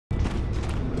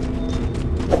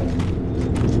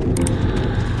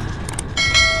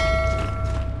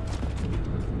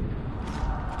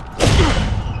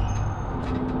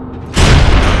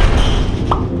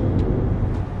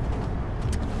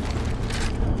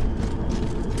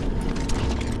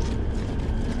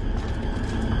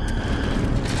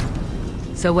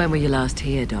So when were you last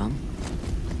here, Dom?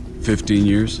 15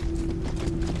 years.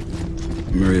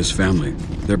 Maria's family.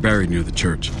 They're buried near the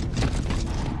church.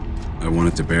 I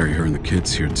wanted to bury her and the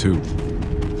kids here too.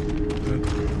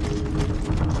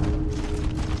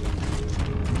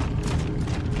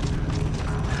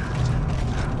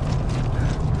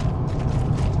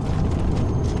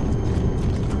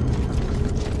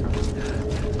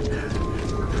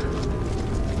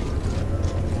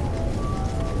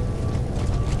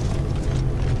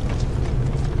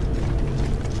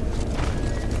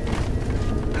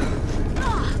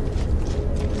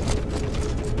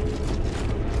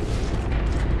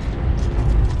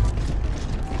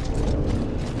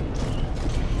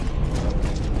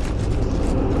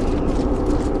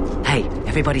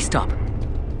 Everybody stop.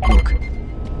 Look,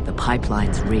 the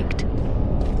pipeline's rigged.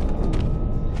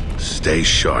 Stay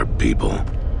sharp, people.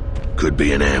 Could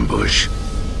be an ambush.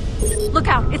 Look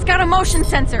out, it's got a motion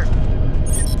sensor.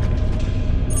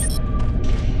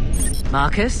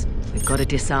 Marcus, we've got to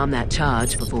disarm that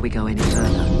charge before we go any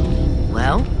further.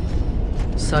 Well,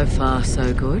 so far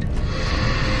so good.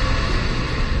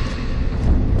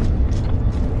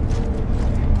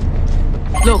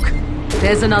 Look,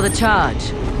 there's another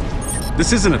charge.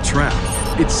 This isn't a trap.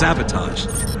 It's sabotage.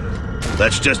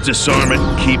 Let's just disarm it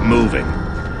and keep moving.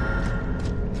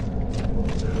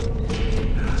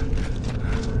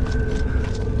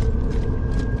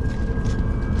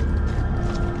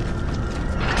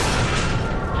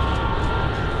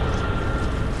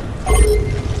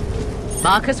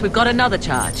 Marcus, we've got another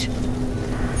charge.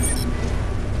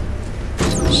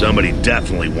 Somebody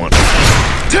definitely wants...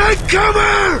 Take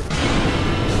cover!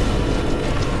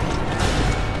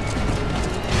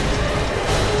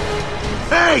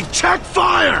 Hey, check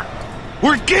fire!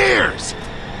 We're gears!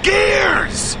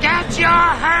 Gears! Get your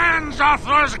hands off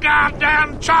those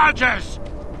goddamn charges!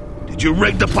 Did you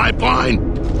rig the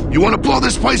pipeline? You want to blow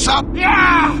this place up?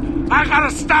 Yeah! I gotta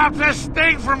stop this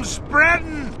thing from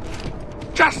spreading!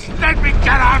 Just let me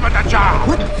get on with the job!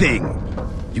 What thing?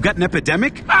 You got an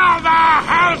epidemic? How the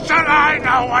hell should I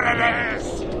know what it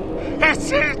is?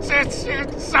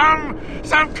 It's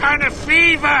some kind of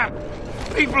fever!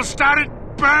 People started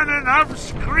burning up,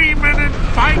 screaming and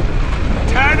fighting,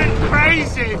 turning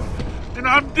crazy. And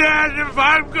I'm dead if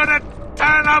I'm gonna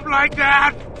turn up like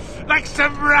that. Like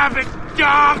some rabid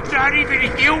dog, not even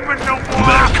human no more. You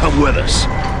better come with us.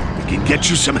 We can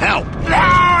get you some help.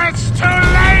 No, it's too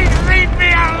late! Leave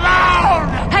me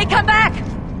alone! Hey, come back!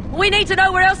 We need to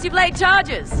know where else you've laid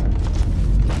charges.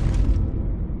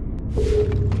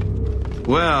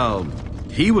 Well,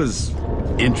 he was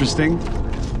interesting.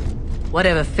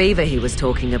 Whatever fever he was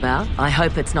talking about, I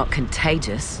hope it's not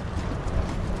contagious.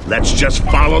 Let's just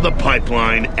follow the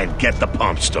pipeline and get the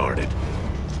pump started.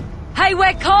 Hey,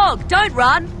 we're Cog! Don't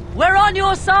run! We're on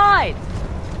your side!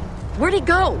 Where'd he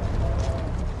go?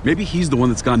 Maybe he's the one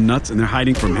that's gone nuts and they're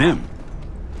hiding from him.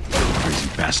 Crazy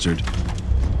bastard.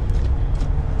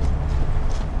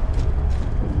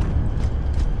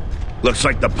 Looks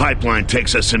like the pipeline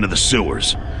takes us into the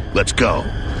sewers. Let's go.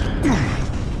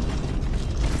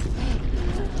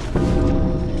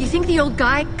 You think the old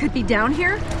guy could be down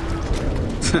here?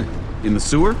 In the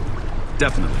sewer?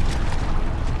 Definitely.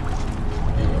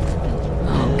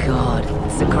 Oh God,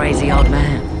 it's the crazy old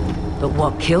man. But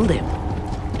what killed him?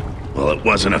 Well, it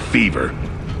wasn't a fever.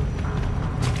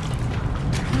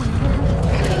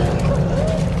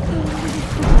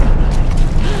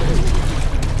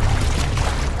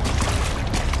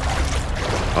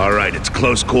 All right, it's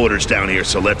close quarters down here,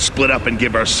 so let's split up and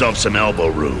give ourselves some elbow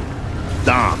room.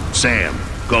 Dom, Sam,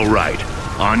 go right.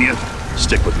 Anya,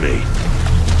 stick with me.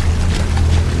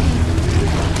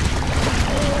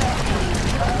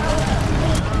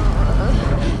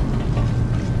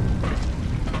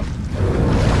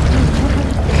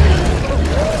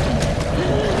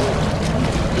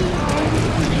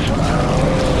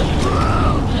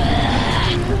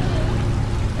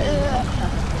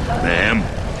 Ma'am,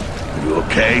 are you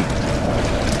okay?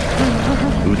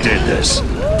 Who did this?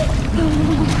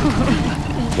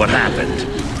 What happened?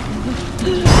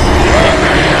 He's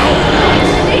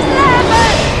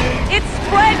there! It's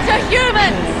spread to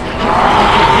humans!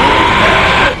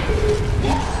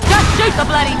 Just shoot the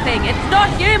bloody thing! It's not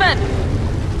human!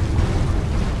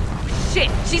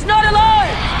 Shit! She's not alone!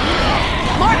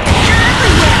 Mark, you're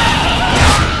everywhere!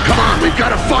 Come on, we've got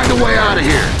to find a way out of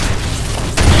here!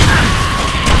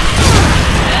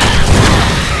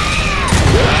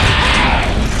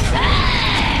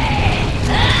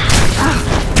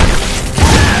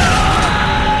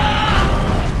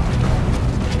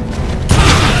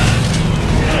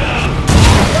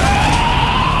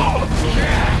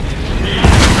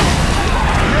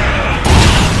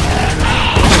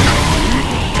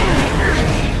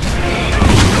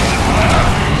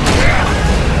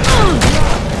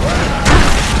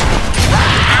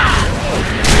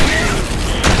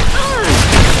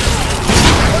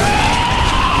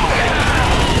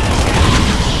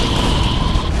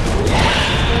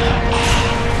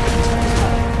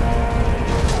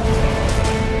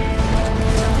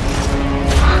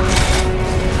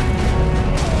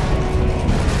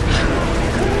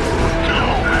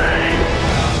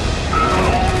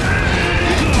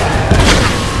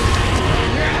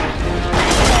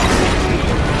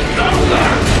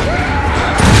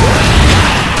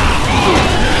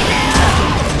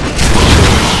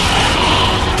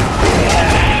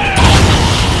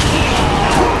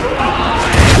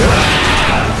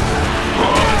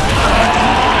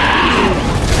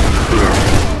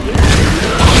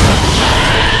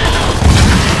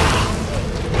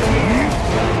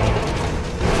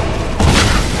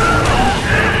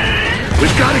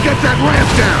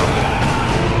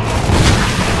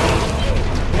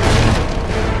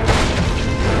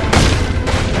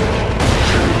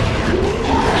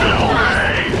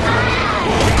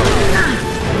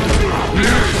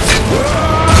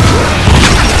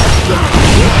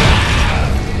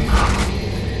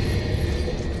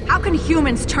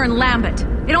 humans turn lambent.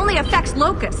 It only affects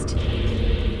Locust.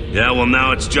 Yeah, well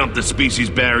now it's jumped the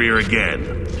species barrier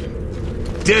again.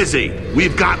 Dizzy,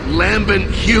 we've got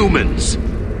lambent humans.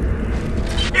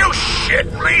 You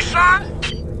shit me, son?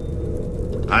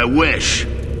 I wish.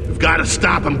 We've got to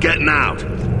stop them getting out.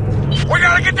 We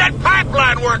gotta get that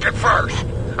pipeline working first.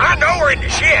 I know we're in the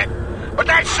shit, but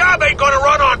that sub ain't gonna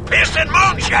run on piss and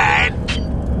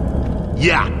moonshine.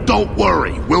 Yeah, don't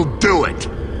worry. We'll do it.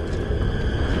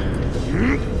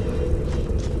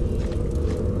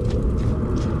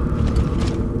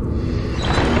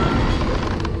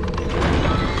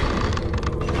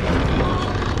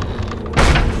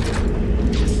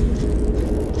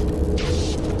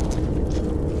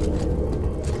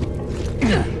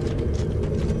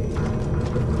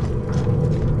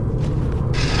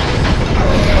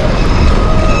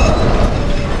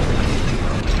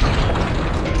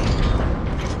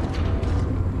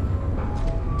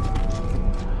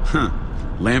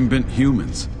 Lambent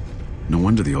humans. No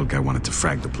wonder the old guy wanted to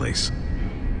frag the place.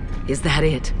 Is that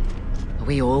it? Are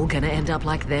we all gonna end up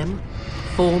like them?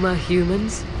 Former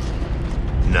humans?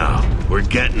 No, we're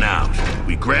getting out.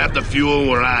 We grab the fuel,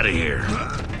 we're out of here.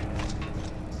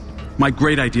 My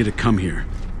great idea to come here.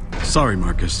 Sorry,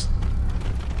 Marcus.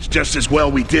 It's just as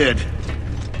well we did.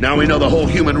 Now we know the whole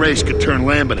human race could turn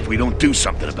lambent if we don't do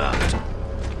something about it.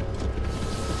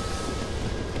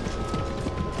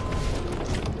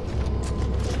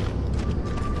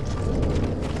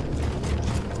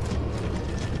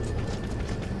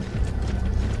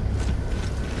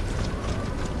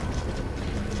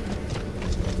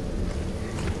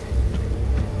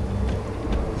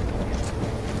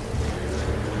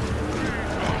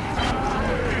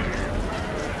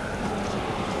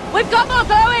 We've got more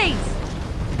buoys!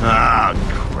 Ah,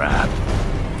 crap.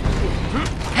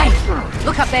 Hey,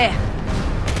 look up there.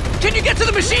 Can you get to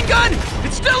the machine gun?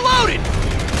 It's still loaded!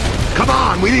 Come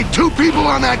on, we need 2 people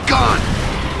on that gun!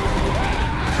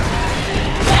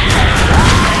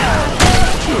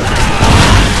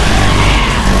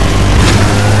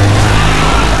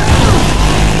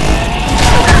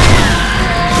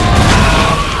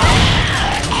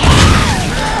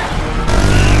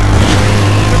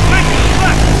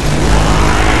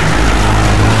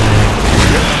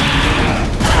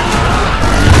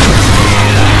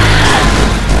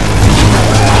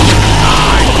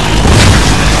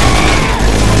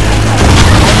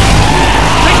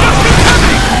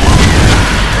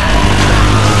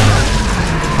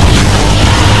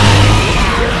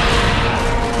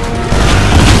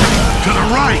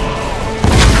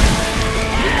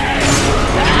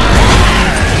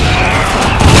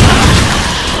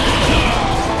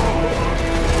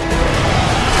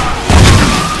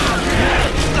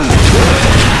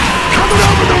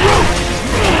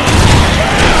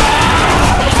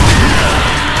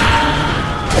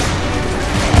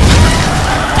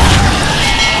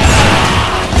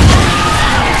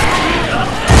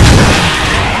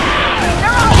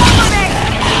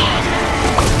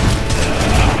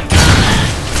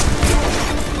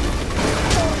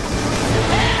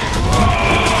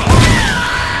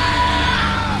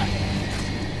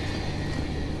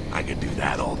 I could do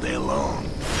that all day long.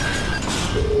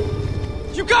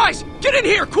 You guys, get in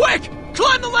here, quick!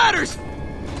 Climb the ladders!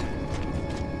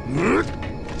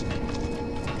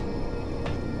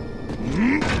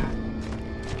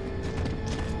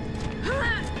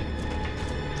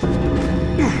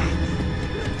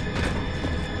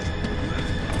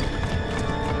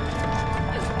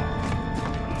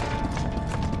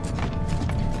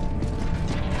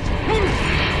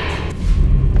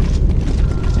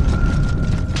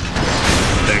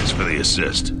 Thanks for the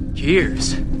assist.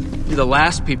 Years. You're the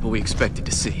last people we expected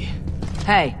to see.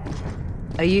 Hey,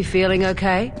 are you feeling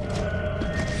okay?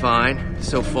 Fine,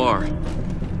 so far.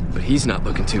 But he's not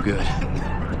looking too good.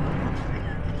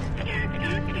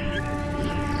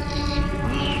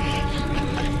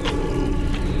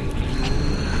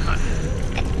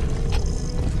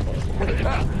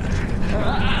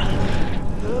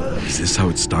 Is this how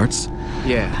it starts?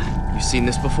 Yeah, you seen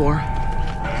this before?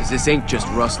 Because this ain't just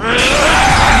rustling.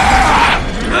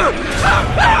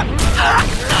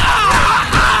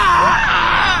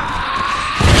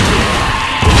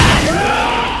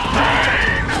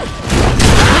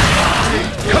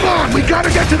 Come on, we gotta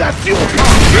get to that fuel pump!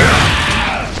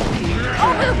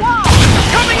 Over the wall!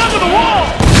 Coming under the wall!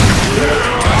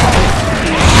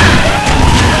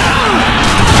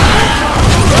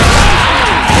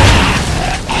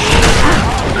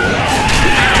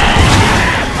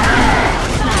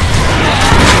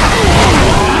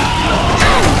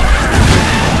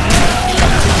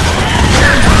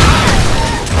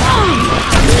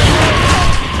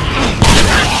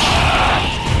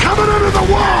 Coming under the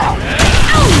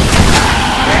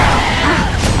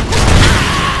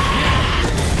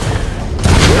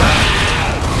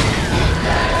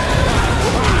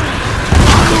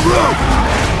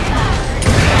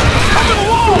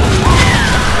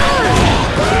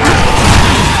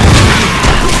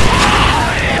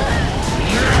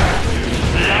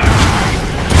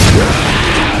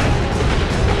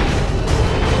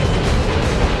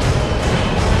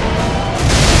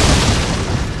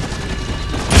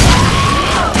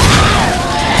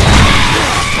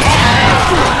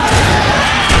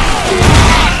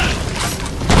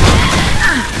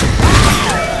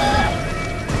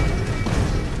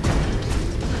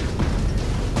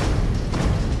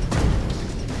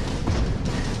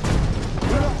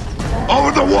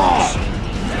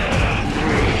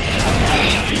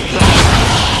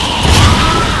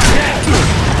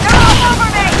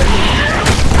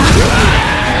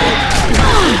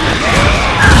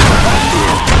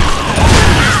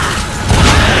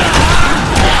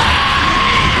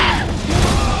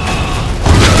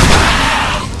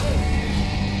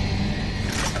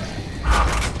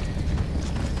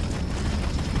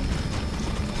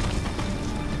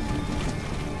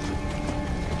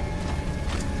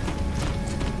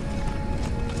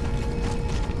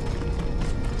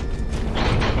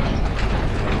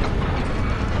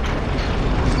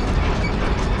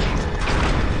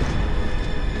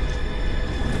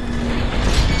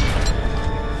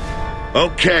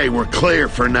Okay, we're clear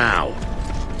for now.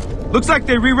 Looks like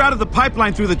they rerouted the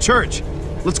pipeline through the church.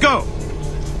 Let's go.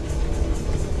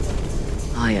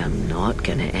 I am not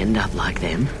gonna end up like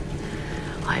them.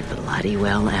 I bloody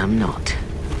well am not.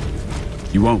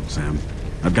 You won't, Sam.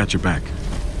 I've got your back.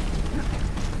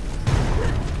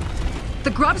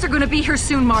 The grubs are gonna be here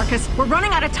soon, Marcus. We're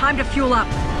running out of time to fuel up.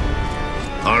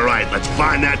 All right, let's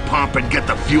find that pump and get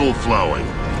the fuel flowing.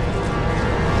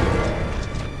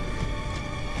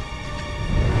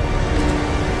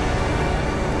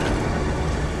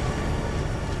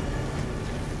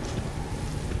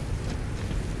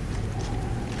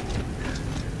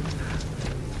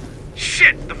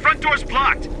 Shit! The front door's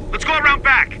blocked! Let's go around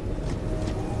back!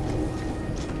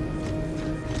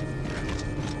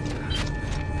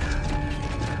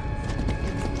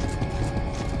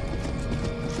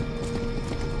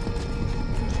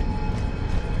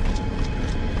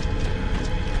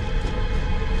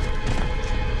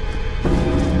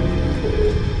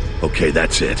 Okay,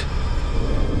 that's it.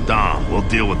 Dom, we'll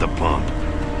deal with the pump.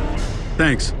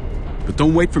 Thanks. But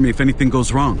don't wait for me if anything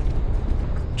goes wrong.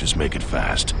 Just make it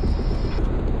fast.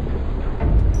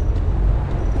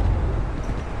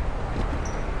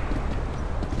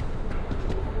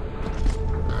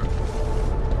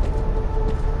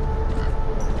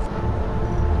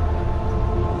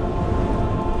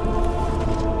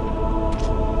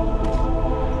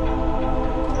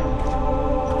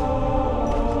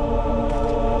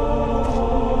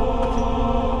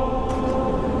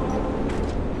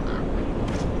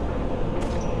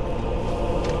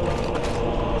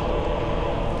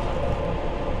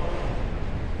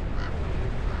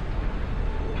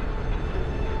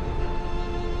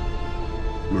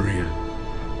 Maria.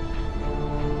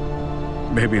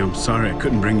 Baby, I'm sorry I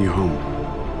couldn't bring you home.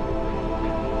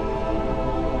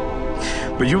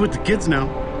 But you're with the kids now.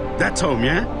 That's home,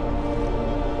 yeah?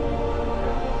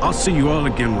 I'll see you all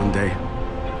again one day.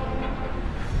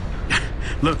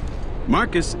 Look,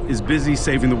 Marcus is busy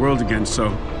saving the world again, so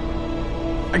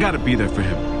I gotta be there for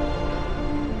him.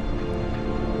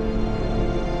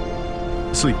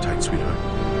 Sleep tight, sweetheart.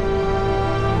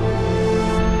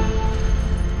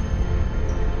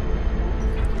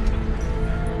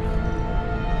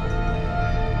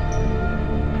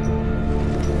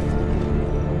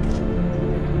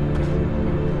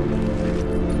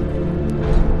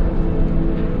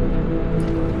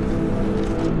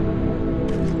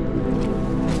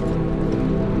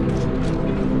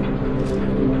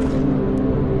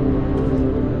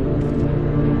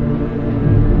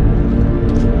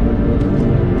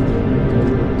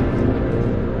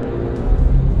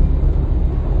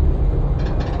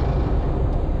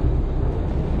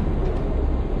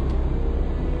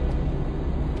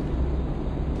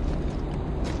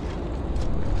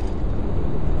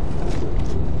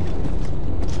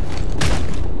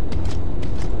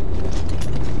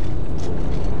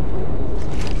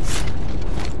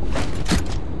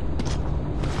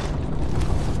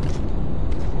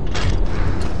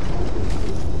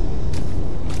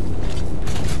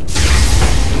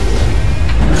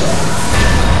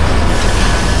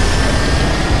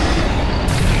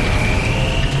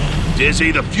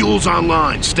 Dizzy, the fuel's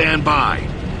online. Stand by.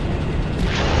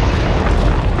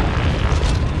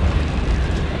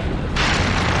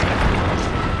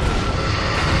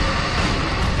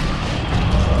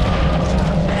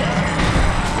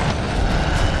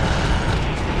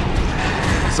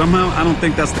 Somehow, I don't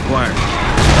think that's the choir.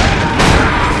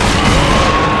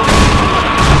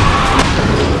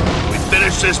 We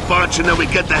finish this bunch and then we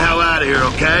get the hell out of here,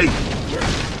 okay?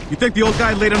 You think the old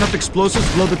guy laid enough explosives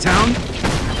to blow the town?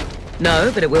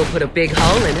 No, but it will put a big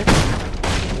hole in it.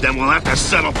 Then we'll have to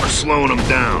settle for slowing them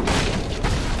down.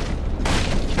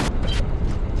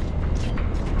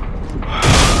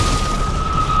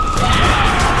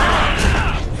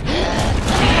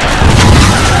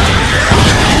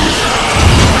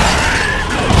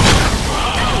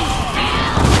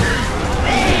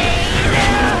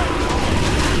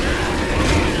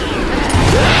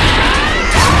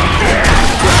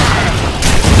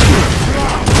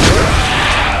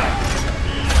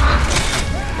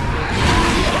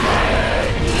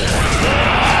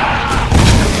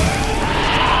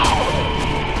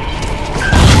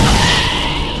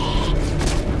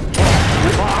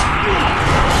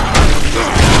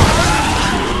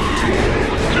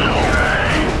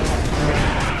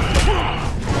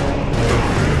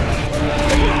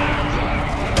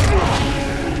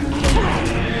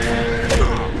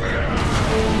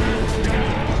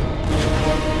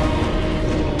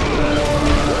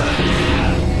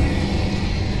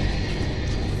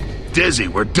 Dizzy,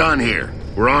 we're done here.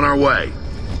 We're on our way.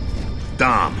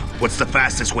 Dom, what's the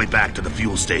fastest way back to the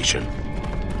fuel station?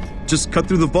 just cut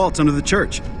through the vaults under the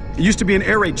church. It used to be an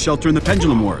air raid shelter in the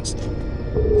Pendulum Wards.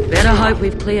 Better hope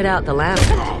we've cleared out the lamp.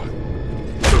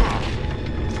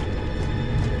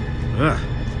 Ugh.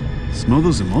 Smell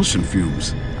those emulsion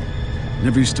fumes.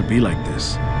 Never used to be like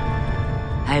this.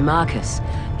 Hey, Marcus.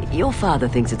 Your father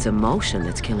thinks it's emulsion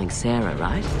that's killing Sarah,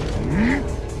 right?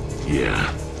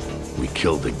 Yeah. We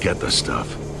killed to get the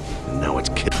stuff. And now it's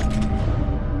killing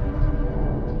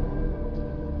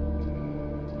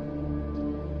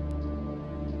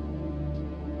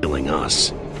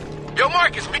us. Yo,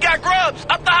 Marcus, we got grubs!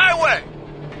 Up the highway!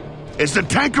 Is the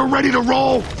tanker ready to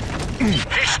roll?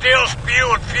 She's still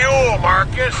spewing fuel,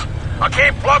 Marcus. I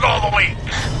can't plug all the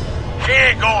leaks. She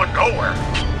ain't going nowhere.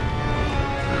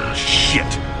 Shit.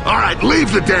 All right,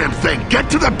 leave the damn thing. Get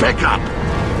to the pickup.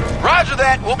 Roger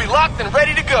that. We'll be locked and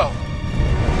ready to go.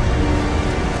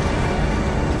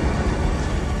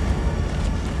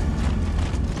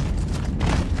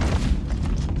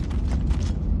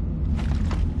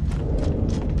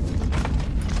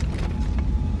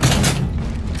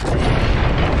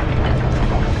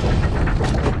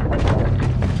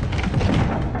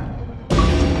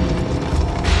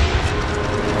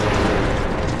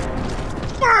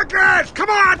 Marcus, come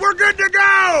on, we're good to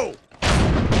go!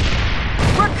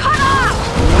 We're cut off!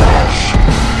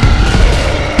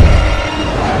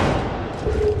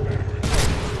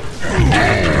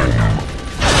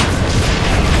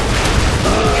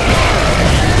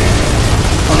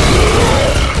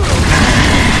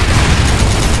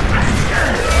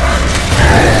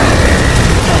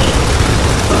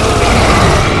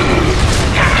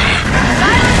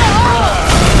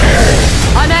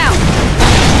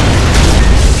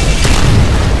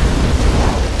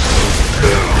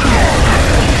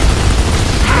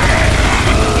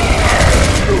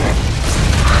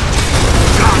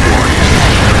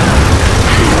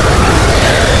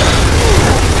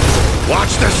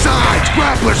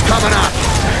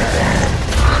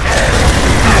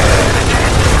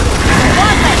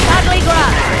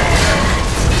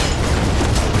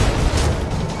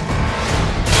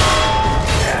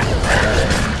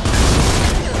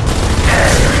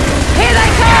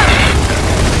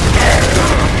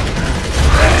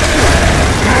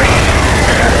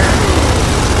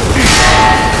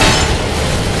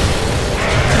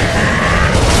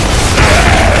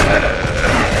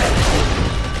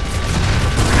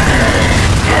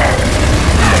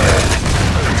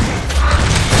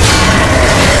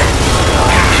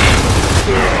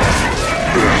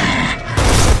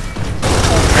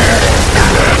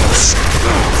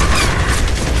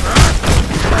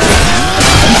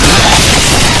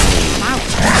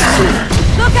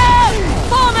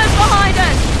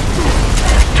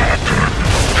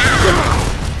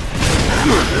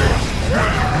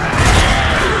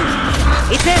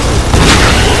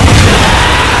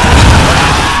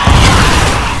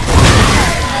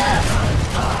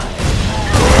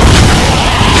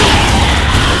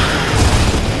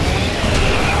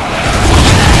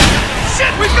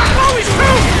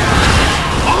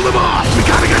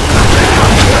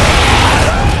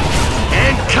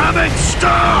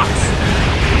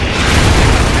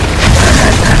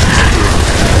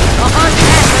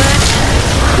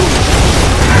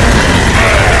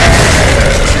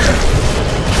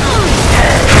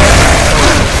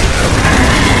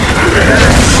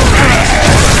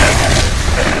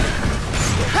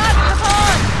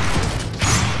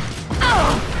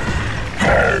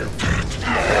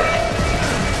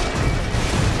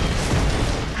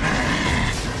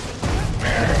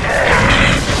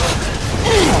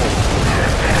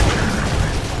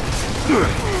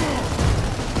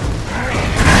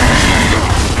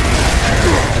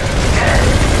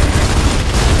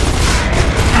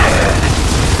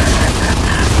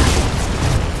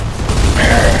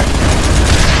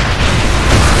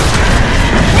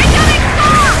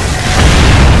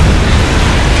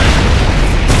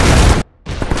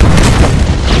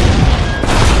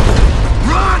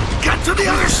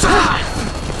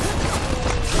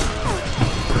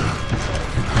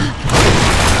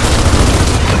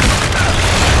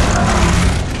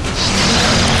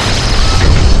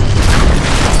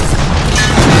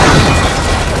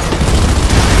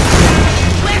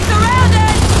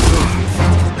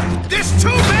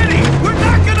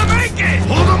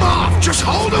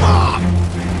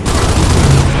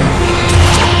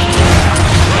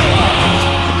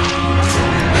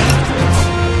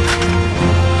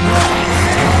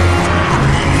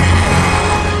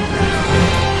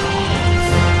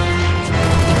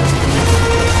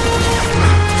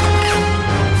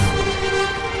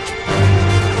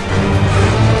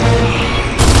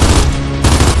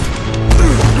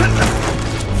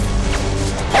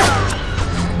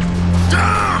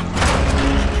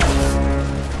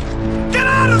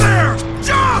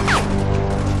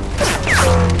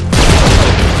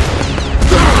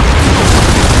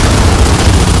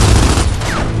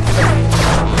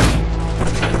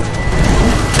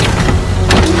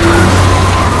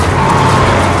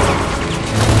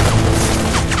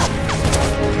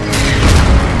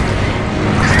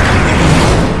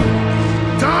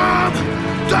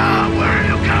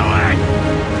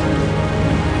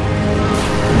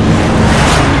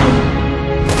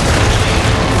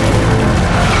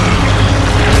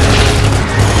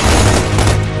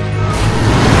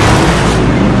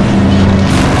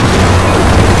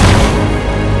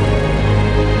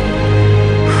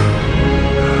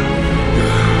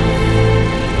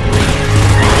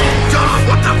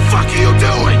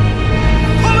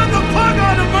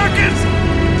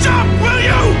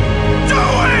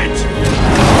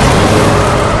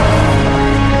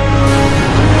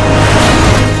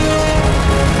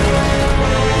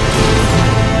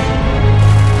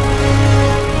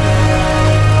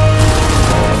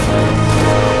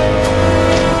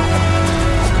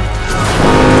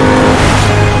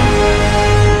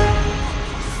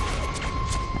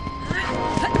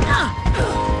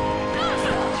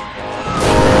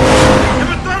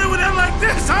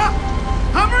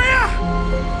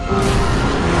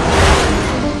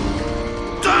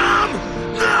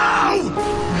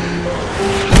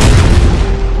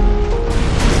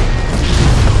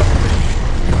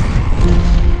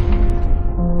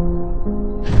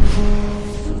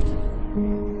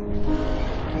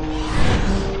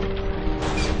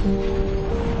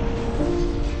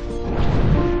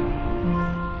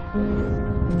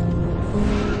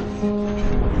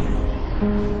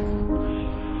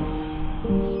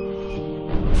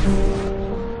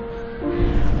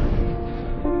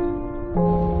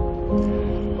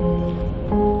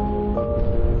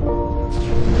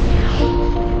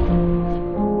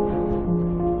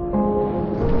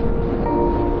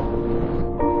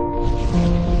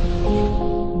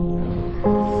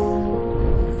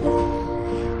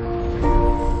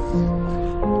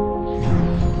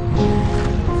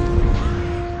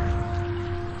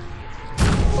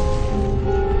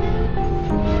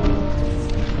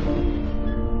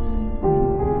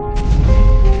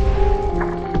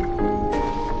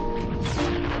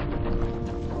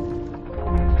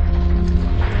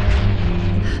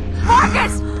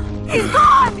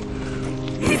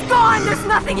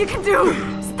 nothing you can do!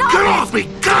 Stop Get it! off me!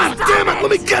 God Stop damn it! it!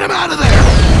 Let me get him out of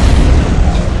there!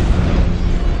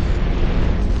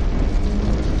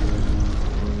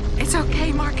 It's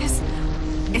okay, Marcus.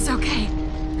 It's okay.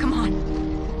 Come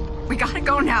on. We gotta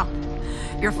go now.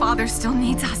 Your father still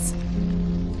needs us.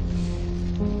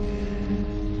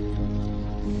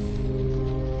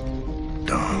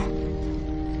 Dom.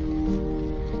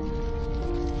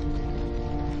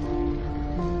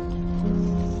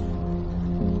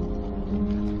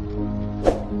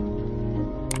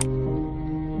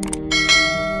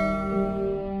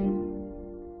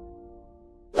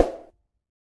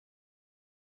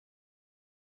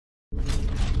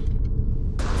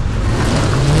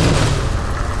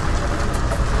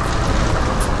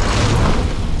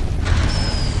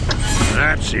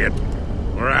 That's it.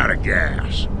 We're out of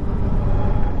gas.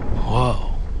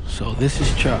 Whoa, so this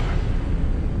is Char.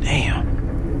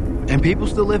 Damn. And people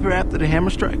still live here after the hammer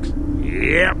strikes?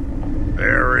 Yep.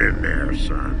 They're in there,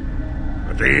 son.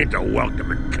 But they ain't the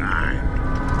welcoming kind.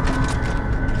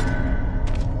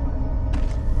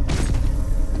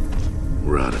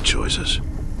 We're out of choices.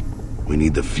 We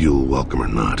need the fuel, welcome or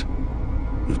not.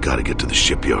 We've got to get to the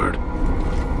shipyard.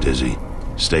 Dizzy,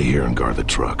 stay here and guard the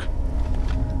truck.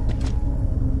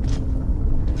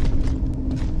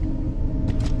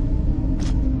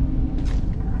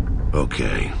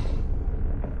 Okay.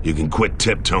 You can quit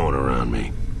tiptoeing around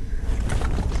me.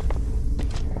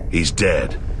 He's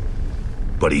dead.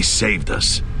 But he saved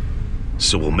us.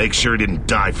 So we'll make sure he didn't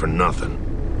die for nothing.